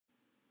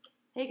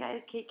Hey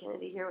guys, Kate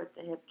Kennedy here with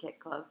the Hip Kit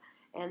Club,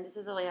 and this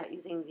is a layout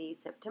using the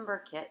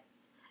September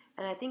kits.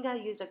 And I think I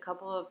used a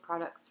couple of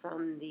products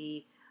from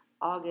the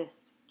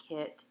August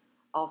kit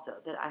also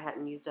that I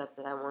hadn't used up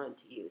that I wanted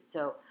to use.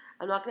 So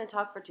I'm not going to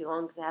talk for too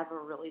long because I have a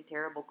really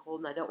terrible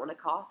cold and I don't want to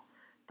cough.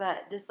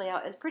 But this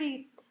layout is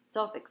pretty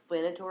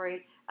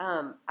self-explanatory.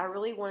 I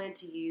really wanted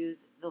to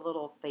use the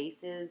little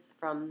faces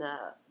from the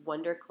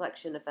Wonder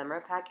Collection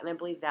ephemera pack, and I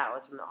believe that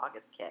was from the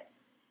August kit.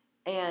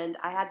 And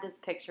I had this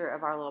picture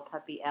of our little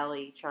puppy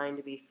Ellie trying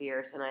to be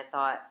fierce, and I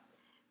thought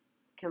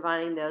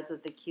combining those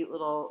with the cute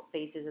little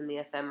faces in the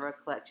ephemera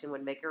collection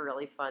would make a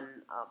really fun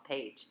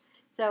page.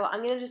 So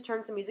I'm going to just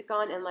turn some music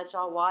on and let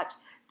y'all watch.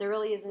 There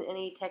really isn't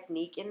any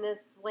technique in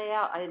this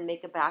layout. I didn't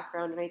make a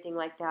background or anything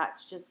like that.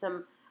 It's just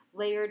some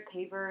layered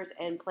papers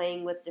and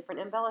playing with different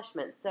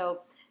embellishments.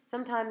 So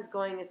sometimes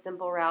going a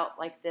simple route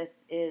like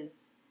this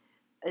is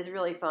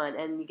really fun,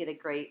 and you get a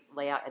great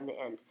layout in the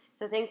end.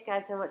 So thanks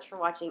guys so much for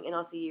watching, and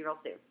I'll see you real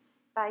soon.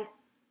 Bye.